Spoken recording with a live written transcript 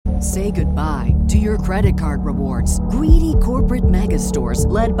Say goodbye to your credit card rewards. Greedy corporate mega stores,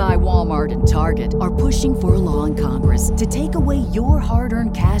 led by Walmart and Target, are pushing for a law in Congress to take away your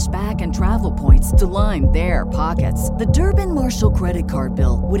hard-earned cash back and travel points to line their pockets. The Durbin-Marshall credit card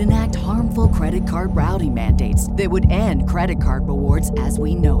bill would enact harmful credit card routing mandates that would end credit card rewards as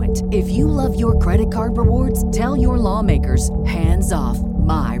we know it. If you love your credit card rewards, tell your lawmakers, hands off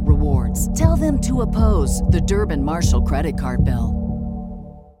my rewards. Tell them to oppose the Durbin-Marshall credit card bill.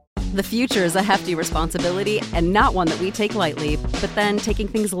 The future is a hefty responsibility and not one that we take lightly, but then taking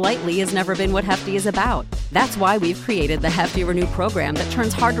things lightly has never been what Hefty is about. That's why we've created the Hefty Renew program that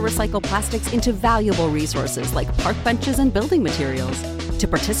turns hard-to-recycle plastics into valuable resources like park benches and building materials. To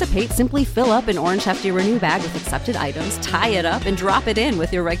participate, simply fill up an orange Hefty Renew bag with accepted items, tie it up, and drop it in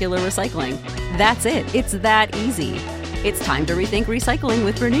with your regular recycling. That's it. It's that easy. It's time to rethink recycling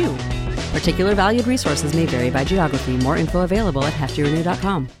with Renew. Particular valued resources may vary by geography. More info available at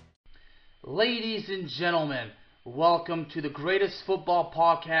heftyrenew.com. Ladies and gentlemen, welcome to the greatest football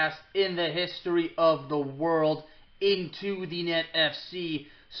podcast in the history of the world, Into the Net FC.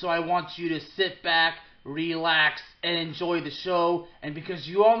 So I want you to sit back, relax, and enjoy the show. And because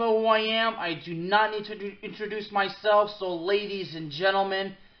you all know who I am, I do not need to introduce myself. So ladies and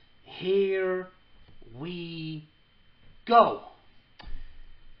gentlemen, here we go.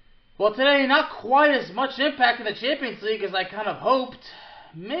 Well, today, not quite as much impact in the Champions League as I kind of hoped.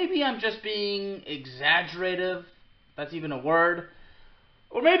 Maybe I'm just being exaggerative, if that's even a word.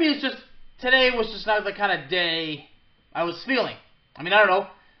 Or maybe it's just, today was just not the kind of day I was feeling. I don't know.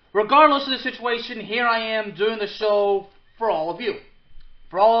 Regardless of the situation, here I am doing the show for all of you.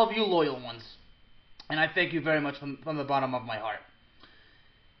 For all of you loyal ones. And I thank you very much from the bottom of my heart.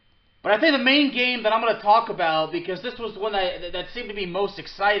 But I think the main game that I'm going to talk about, because this was the one that seemed to be most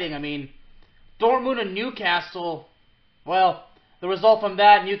exciting. Dortmund and Newcastle, well, the result from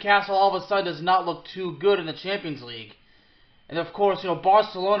that, Newcastle all of a sudden does not look too good in the Champions League. And of course,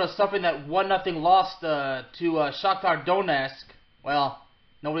 Barcelona suffering that 1-0 loss to Shakhtar Donetsk. Well,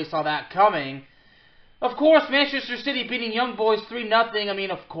 nobody saw that coming. Of course, Manchester City beating Young Boys 3-0.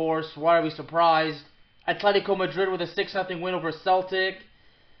 Of course, why are we surprised? Atletico Madrid with a 6-0 win over Celtic.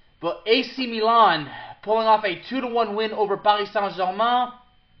 But AC Milan pulling off a 2-1 win over Paris Saint-Germain.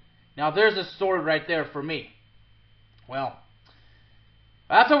 Now there's a story right there for me. Well,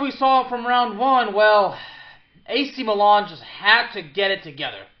 after we saw it from round one, well, AC Milan just had to get it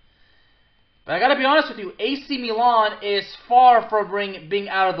together. But I gotta be honest with you, AC Milan is far from being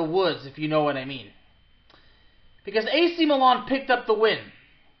out of the woods, if you know what I mean. Because AC Milan picked up the win.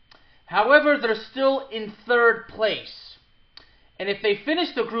 However, they're still in third place. And if they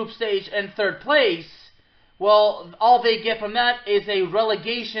finish the group stage in third place, well, all they get from that is a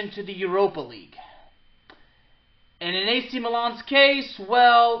relegation to the Europa League. And in AC Milan's case,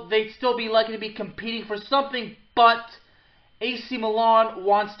 well, they'd still be likely to be competing for something, but AC Milan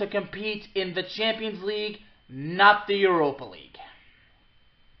wants to compete in the Champions League, not the Europa League.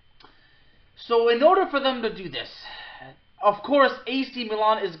 So in order for them to do this, of course, AC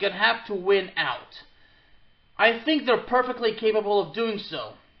Milan is going to have to win out. I think they're perfectly capable of doing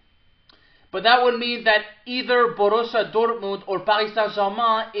so. But that would mean that either Borussia Dortmund or Paris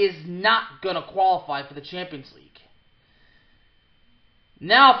Saint-Germain is not going to qualify for the Champions League.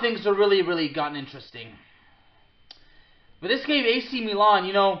 Now things are really gotten interesting. But this game, AC Milan,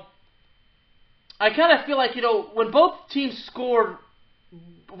 I kind of feel like, when both teams scored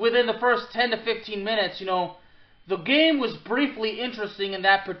within the first 10 to 15 minutes, the game was briefly interesting in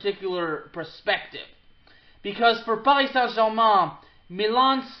that particular perspective. Because for Paris Saint-Germain,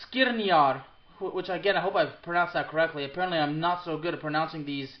 Milan Skriniar, which again, I hope I've pronounced that correctly. Apparently I'm not so good at pronouncing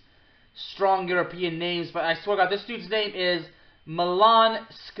these strong European names, but I swear to God, this dude's name is Milan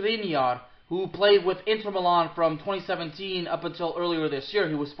Skriniar, who played with Inter Milan from 2017 up until earlier this year.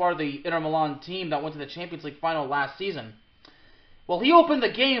 He was part of the Inter Milan team that went to the Champions League final last season. Well, he opened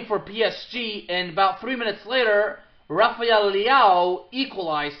the game for PSG, and about 3 minutes later, Rafael Leao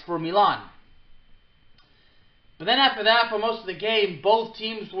equalized for Milan. But then after that, for most of the game, both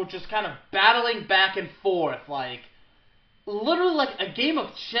teams were just kind of battling back and forth, literally like a game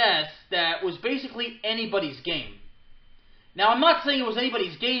of chess that was basically anybody's game. Now, I'm not saying it was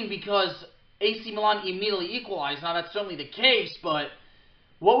anybody's game because AC Milan immediately equalized. Now, that's certainly the case, but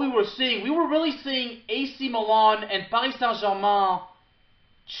what we were really seeing AC Milan and Paris Saint-Germain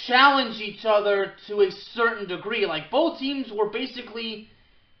challenge each other to a certain degree. Both teams were basically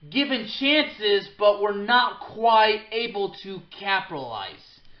given chances, but were not quite able to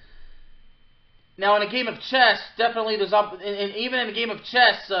capitalize. Now, in a game of chess, definitely even in a game of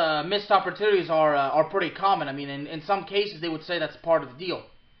chess, missed opportunities are pretty common. In some cases, they would say that's part of the deal.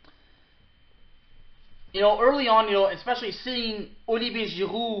 early on, especially seeing Olivier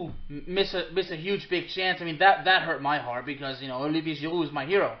Giroud miss a huge big chance. I mean, that hurt my heart because Olivier Giroud is my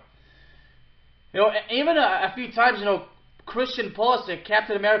hero. Even a few times, Christian Pulisic,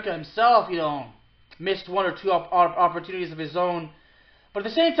 Captain America himself, missed one or two opportunities of his own. But at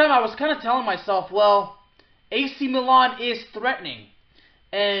the same time, I was kind of telling myself, well, AC Milan is threatening.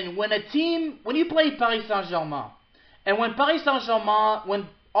 And when you play Paris Saint-Germain, and when Paris Saint-Germain, when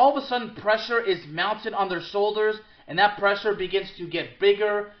all of a sudden pressure is mounted on their shoulders, and that pressure begins to get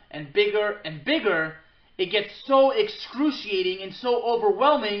bigger and bigger and bigger, it gets so excruciating and so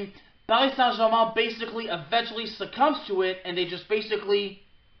overwhelming, Paris Saint-Germain basically eventually succumbs to it, and they just basically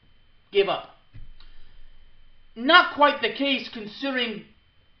give up. Not quite the case considering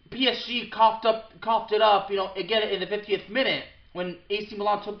PSG coughed it up, again in the 50th minute, when AC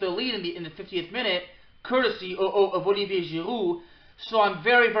Milan took the lead in the 50th minute, courtesy of Olivier Giroud. So I'm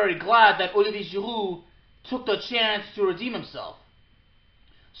very, very glad that Olivier Giroud took the chance to redeem himself.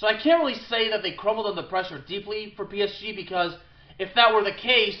 So I can't really say that they crumbled under pressure deeply for PSG, because if that were the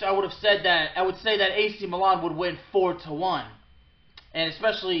case, I would say that AC Milan would win 4-1, and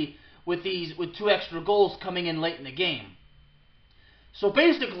especially with two extra goals coming in late in the game. So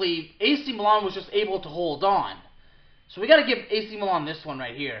basically, AC Milan was just able to hold on. So we got to give AC Milan this one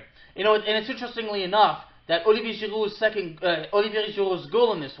right here. And it's interestingly enough that Olivier Giroud's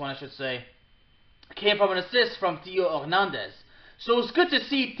goal in this one, I should say, came from an assist from Theo Hernandez. So it's good to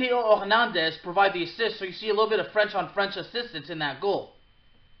see Theo Hernandez provide the assist. So you see a little bit of French-on-French assistance in that goal.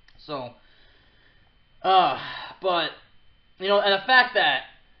 So, but and the fact that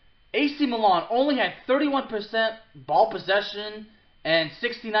AC Milan only had 31% ball possession and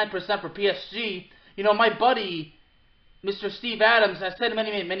 69% for PSG. My buddy, Mr. Steve Adams, has said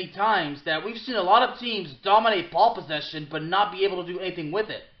many, many times that we've seen a lot of teams dominate ball possession but not be able to do anything with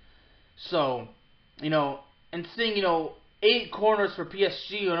it. So, and seeing, 8 corners for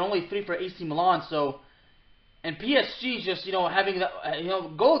PSG and only 3 for AC Milan. So, and PSG just, having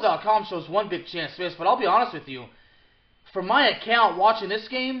that, Goal.com shows one big chance missed. But I'll be honest with you, from my account watching this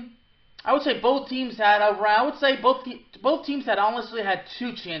game, I would say both teams had both teams had honestly had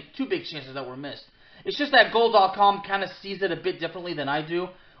two big chances that were missed. It's just that Goal.com kind of sees it a bit differently than I do,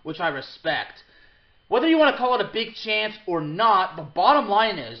 which I respect. Whether you want to call it a big chance or not, the bottom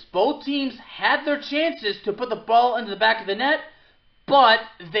line is both teams had their chances to put the ball into the back of the net, but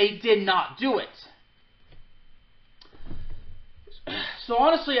they did not do it. So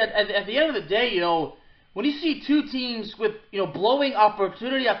honestly, at the end of the day, when you see two teams with, blowing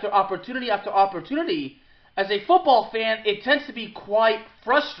opportunity after opportunity after opportunity, as a football fan, it tends to be quite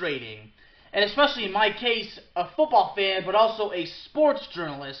frustrating. And especially in my case, a football fan, but also a sports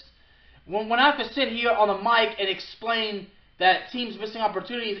journalist, when I have to sit here on the mic and explain that teams missing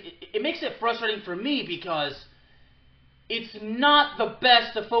opportunities, it makes it frustrating for me, because it's not the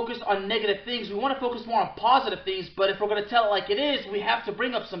best to focus on negative things. We want to focus more on positive things, but if we're going to tell it like it is, we have to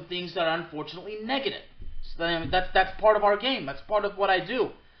bring up some things that are unfortunately negative. So that's part of our game. That's part of what I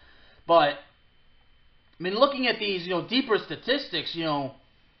do. But, looking at these, deeper statistics,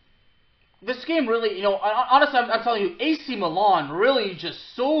 this game really, honestly, I'm telling you, AC Milan really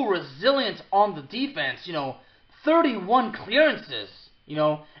just so resilient on the defense, 31 clearances,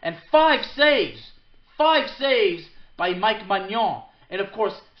 and 5 saves. 5 saves by Mike Maignan, and of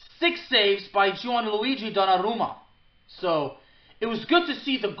course, 6 saves by Gianluigi Donnarumma. So, it was good to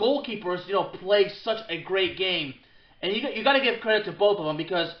see the goalkeepers, play such a great game. And you got to give credit to both of them,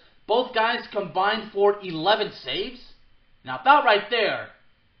 because both guys combined for 11 saves. Now, that right there,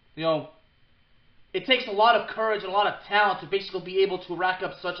 it takes a lot of courage and a lot of talent to basically be able to rack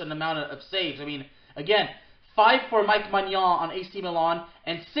up such an amount of saves. Again, 5 for Mike Maignan on AC Milan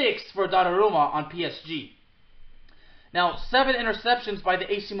and 6 for Donnarumma on PSG. Now, 7 interceptions by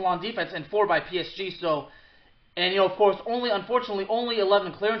the AC Milan defense and 4 by PSG. So, and of course, unfortunately, only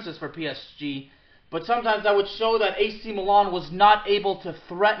 11 clearances for PSG. But sometimes that would show that AC Milan was not able to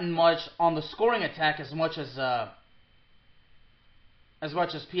threaten much on the scoring attack as much as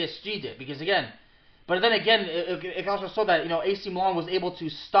PSG did. Because but then again, it also showed that AC Milan was able to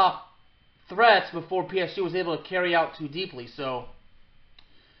stop threats before PSG was able to carry out too deeply. So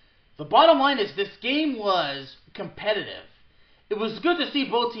the bottom line is this game was competitive. It was good to see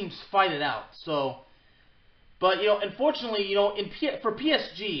both teams fight it out. So, but unfortunately, for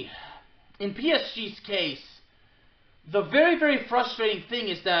PSG, in PSG's case, the very, very frustrating thing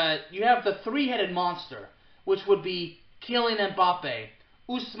is that you have the three-headed monster, which would be Kylian Mbappe,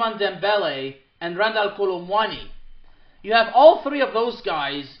 Ousmane Dembele, and Randal Kolo Muani. You have all 3 of those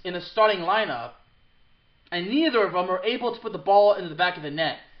guys in a starting lineup, and neither of them are able to put the ball into the back of the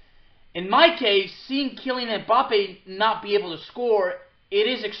net. In my case, seeing Kylian Mbappe not be able to score, it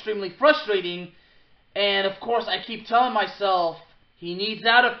is extremely frustrating. And of course, I keep telling myself, he needs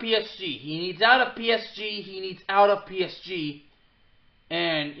out of PSG. He needs out of PSG. He needs out of PSG.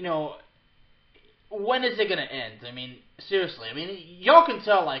 And, when is it going to end? I mean, seriously. I mean, y'all can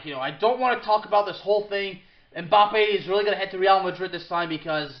tell, I don't want to talk about this whole thing. Mbappe is really going to head to Real Madrid this time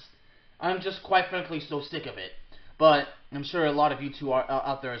because I'm just quite frankly so sick of it. But I'm sure a lot of you two are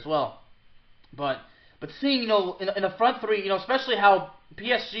out there as well. But seeing, in the front three, especially how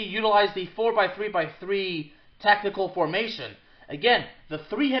PSG utilized the 4-3-3 tactical formation. Again, the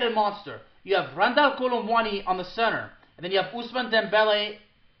three-headed monster. You have Randal Kolo Muani on the center, and then you have Ousmane Dembele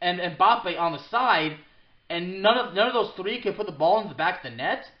and Mbappe on the side, and none of those three can put the ball in the back of the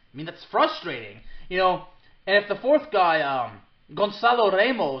net. I mean, that's frustrating, And if the fourth guy, Gonzalo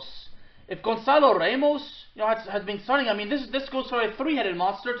Ramos, has been starting, I mean, this goes from a three-headed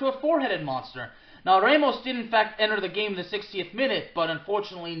monster to a four-headed monster. Now, Ramos did, in fact, enter the game in the 60th minute, but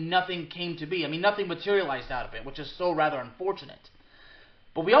unfortunately nothing came to be. I mean, nothing materialized out of it, which is so rather unfortunate.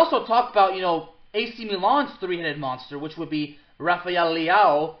 But we also talked about, AC Milan's three-headed monster, which would be Rafael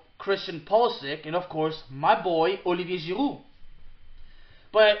Leao, Christian Pulisic, and, of course, my boy, Olivier Giroud.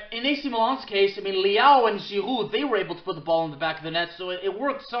 But in AC Milan's case, I mean, Leao and Giroud, they were able to put the ball in the back of the net, so it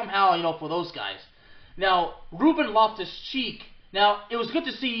worked somehow, for those guys. Now, Ruben Loftus-Cheek. Now, it was good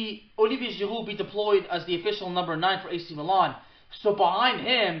to see Olivier Giroud be deployed as the official number 9 for AC Milan. So behind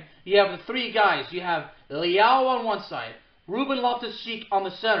him, you have the three guys. You have Leao on one side, Ruben Loftus-Cheek on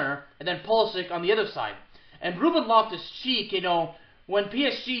the center, and then Pulisic on the other side. And Ruben Loftus-Cheek, when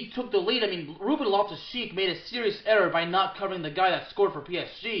PSG took the lead, I mean, Ruben Loftus-Cheek made a serious error by not covering the guy that scored for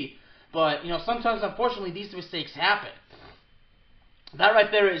PSG. But, sometimes, unfortunately, these mistakes happen. That right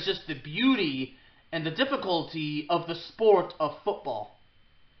there is just the beauty and the difficulty of the sport of football.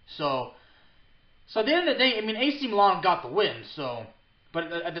 So at the end of the day, I mean, AC Milan got the win.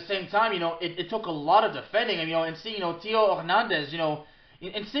 But at the same time, it took a lot of defending. And seeing, Theo Hernandez,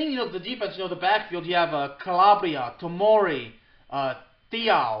 and seeing, the defense, the backfield, you have Calabria, Tomori,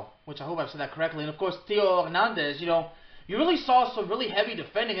 Thiaw, which I hope I've said that correctly, and of course Theo Hernandez. You really saw some really heavy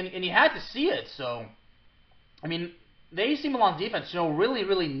defending, and you had to see it. So, I mean, the AC Milan defense, really,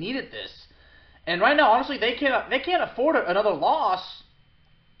 really needed this. And right now, honestly, they can't afford another loss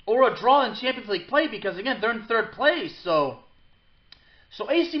or a draw in Champions League play because, again, they're in third place. So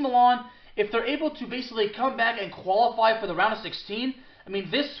AC Milan, if they're able to basically come back and qualify for the round of 16, I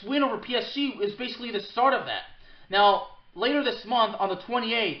mean, this win over PSG is basically the start of that. Now, later this month, on the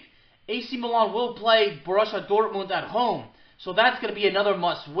 28th, AC Milan will play Borussia Dortmund at home. So that's going to be another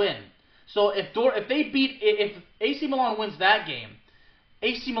must-win. So if AC Milan wins that game,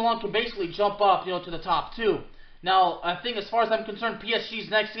 AC Milan can basically jump up, to the top two. Now, I think as far as I'm concerned,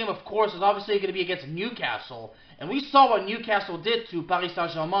 PSG's next game, of course, is obviously going to be against Newcastle. And we saw what Newcastle did to Paris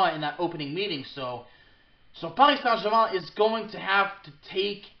Saint-Germain in that opening meeting. So Paris Saint-Germain is going to have to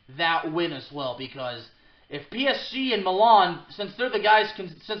take that win as well. Because if PSG and Milan, since they're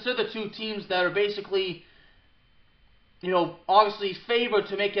the two teams that are basically, obviously favored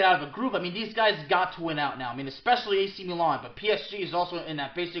to make it out of a group. I mean, these guys got to win out now. I mean, especially AC Milan, but PSG is also in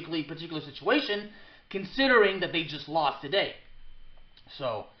that basically particular situation, considering that they just lost today.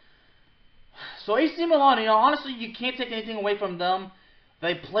 So AC Milan, honestly, you can't take anything away from them.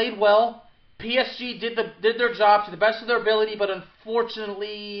 They played well. PSG did their job to the best of their ability, but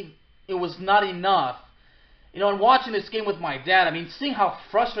unfortunately, it was not enough. And watching this game with my dad, I mean, seeing how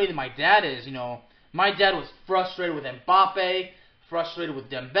frustrated my dad is, my dad was frustrated with Mbappe, frustrated with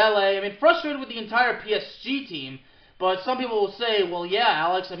Dembele, I mean, frustrated with the entire PSG team. But some people will say, well, yeah,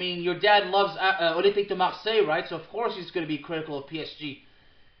 Alex, I mean, your dad loves Olympique de Marseille, right? So, of course, he's going to be critical of PSG.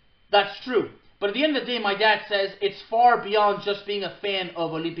 That's true. But at the end of the day, my dad says it's far beyond just being a fan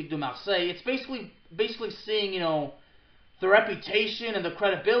of Olympique de Marseille. It's basically seeing, the reputation and the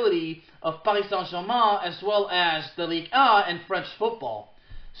credibility of Paris Saint-Germain as well as the Ligue 1 and French football.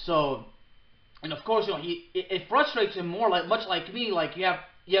 So, and of course, it frustrates him more, much like me. Like you have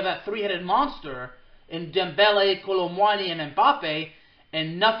that three-headed monster in Dembele, Kolo Muani, and Mbappe,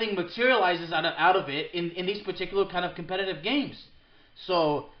 and nothing materializes out of it in these particular kind of competitive games.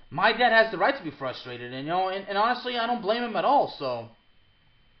 So my dad has the right to be frustrated, and honestly, I don't blame him at all. So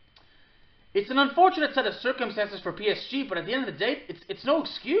it's an unfortunate set of circumstances for PSG, but at the end of the day, it's no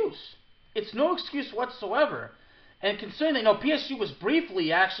excuse. It's no excuse whatsoever. And considering that, PSG was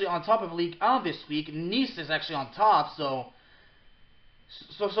briefly actually on top of Ligue 1 this week, Nice is actually on top, so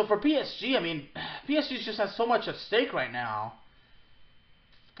for PSG, I mean, PSG just has so much at stake right now.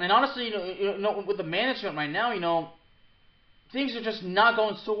 And honestly, with the management right now, things are just not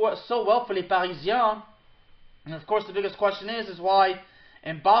going so well for les Parisiens. And of course, the biggest question is why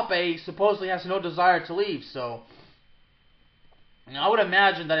Mbappe supposedly has no desire to leave. So, I would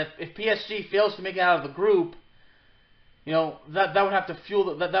imagine that if PSG fails to make it out of the group, that would have to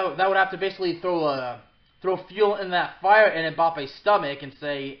fuel that would have to basically throw fuel in that fire in Mbappe's stomach and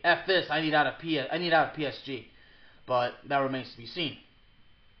say, "F this, I need out of PSG." But that remains to be seen.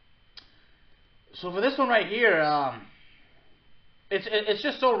 So for this one right here, it's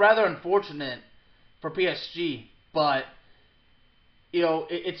just so rather unfortunate for PSG, but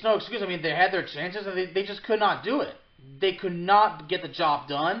it's no excuse. I mean, they had their chances and they just could not do it. They could not get the job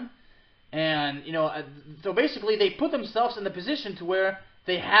done, and so basically they put themselves in the position to where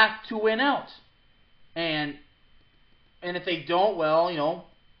they have to win out, and if they don't, well,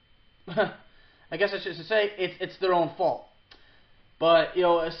 I guess I should say it's their own fault. But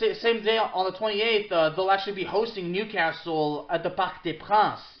same day on the 28th, they'll actually be hosting Newcastle at the Parc des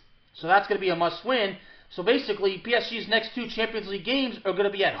Princes, so that's going to be a must-win. So basically, PSG's next 2 Champions League games are going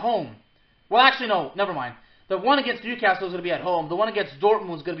to be at home. Well, actually, no, never mind. The one against Newcastle is going to be at home. The one against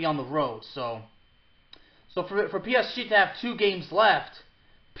Dortmund is going to be on the road. So for PSG to have 2 games left,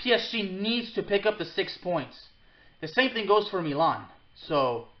 PSG needs to pick up the 6 points. The same thing goes for Milan.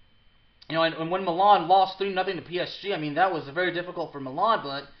 So, and when Milan lost 3-0 to PSG, I mean, that was very difficult for Milan,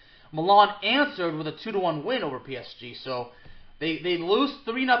 but Milan answered with a 2-1 win over PSG. So they lose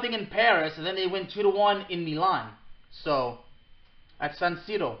 3-0 in Paris, and then they win 2-1 in Milan. So at San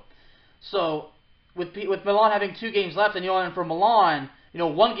Siro. So with Milan having 2 games left, and for Milan,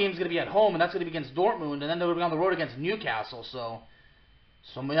 one game's going to be at home, and that's going to be against Dortmund, and then they're going to be on the road against Newcastle. So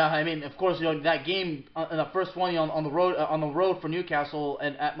yeah, I mean, of course, that game in the first one on the road for Newcastle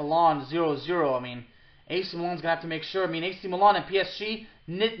and at Milan 0-0. I mean, AC Milan's gonna have to make sure. I mean, AC Milan and PSG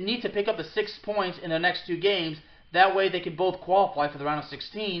need to pick up the 6 points in their next 2 games. That way, they can both qualify for the round of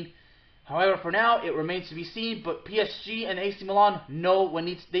 16. However, for now, it remains to be seen. But PSG and AC Milan know what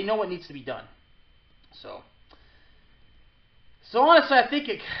needs to be done. So honestly, I think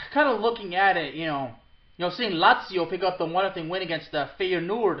kind of looking at it, seeing Lazio pick up the 1-0 win against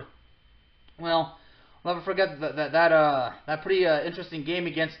Feyenoord. Well, I'll never forget that pretty interesting game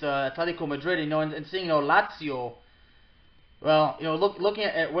against Atletico Madrid. And seeing Lazio. Well, looking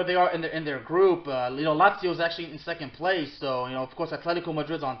at where they are in their group, Lazio is actually in second place. So of course, Atletico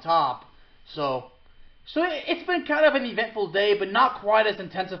Madrid's on top. So it's been kind of an eventful day, but not quite as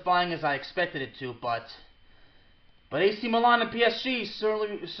intensifying as I expected it to. But AC Milan and PSG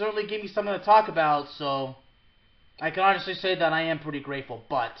certainly gave me something to talk about, so I can honestly say that I am pretty grateful.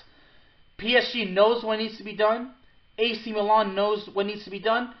 But PSG knows what needs to be done. AC Milan knows what needs to be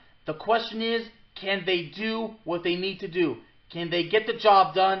done. The question is, can they do what they need to do? Can they get the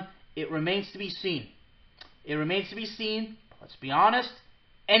job done? It remains to be seen. It remains to be seen. Let's be honest.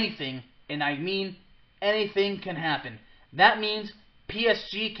 Anything, and I mean anything, can happen. That means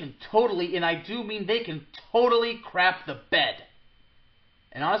PSG can totally, and I do mean they can totally crap the bed.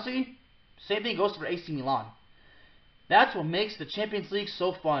 And honestly, same thing goes for AC Milan. That's what makes the Champions League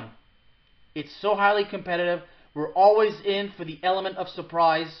so fun. It's so highly competitive. We're always in for the element of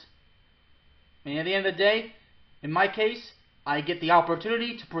surprise. And at the end of the day, in my case, I get the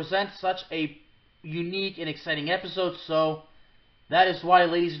opportunity to present such a unique and exciting episode. So that is why,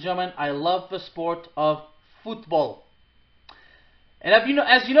 ladies and gentlemen, I love the sport of football. And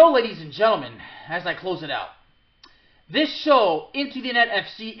as you know, ladies and gentlemen, as I close it out, this show, Into the Net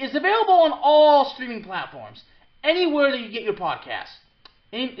FC, is available on all streaming platforms, anywhere that you get your podcasts.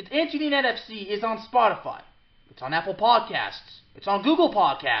 Into the Net FC is on Spotify, it's on Apple Podcasts, it's on Google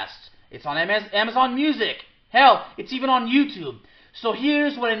Podcasts, it's on Amazon Music, hell, it's even on YouTube. So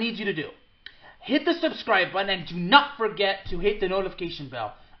here's what I need you to do. Hit the subscribe button and do not forget to hit the notification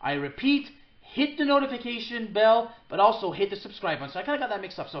bell. I repeat, hit the notification bell, but also hit the subscribe button. So I kind of got that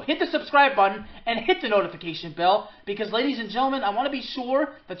mixed up. So hit the subscribe button and hit the notification bell, because ladies and gentlemen, I want to be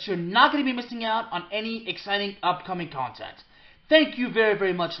sure that you're not going to be missing out on any exciting upcoming content. Thank you very,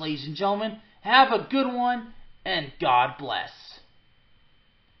 very much, ladies and gentlemen. Have a good one, and God bless.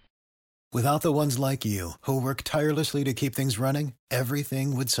 Without the ones like you, who work tirelessly to keep things running,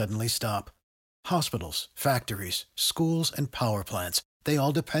 everything would suddenly stop. Hospitals, factories, schools, and power plants, they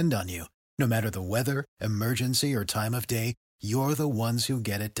all depend on you. No matter the weather, emergency, or time of day, you're the ones who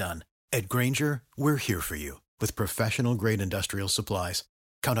get it done. At Grainger, we're here for you with professional-grade industrial supplies.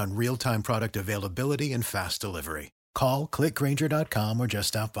 Count on real-time product availability and fast delivery. Call, clickgrainger.com, or just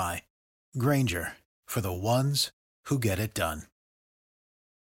stop by. Grainger, for the ones who get it done.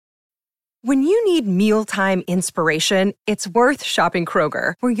 When you need mealtime inspiration, it's worth shopping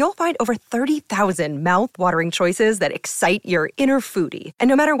Kroger, where you'll find over 30,000 mouth-watering choices that excite your inner foodie. And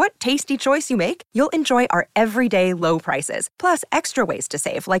no matter what tasty choice you make, you'll enjoy our everyday low prices, plus extra ways to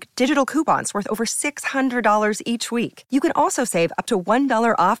save, like digital coupons worth over $600 each week. You can also save up to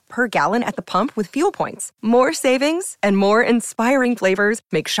 $1 off per gallon at the pump with fuel points. More savings and more inspiring flavors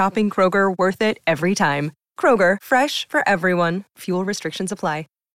make shopping Kroger worth it every time. Kroger, fresh for everyone. Fuel restrictions apply.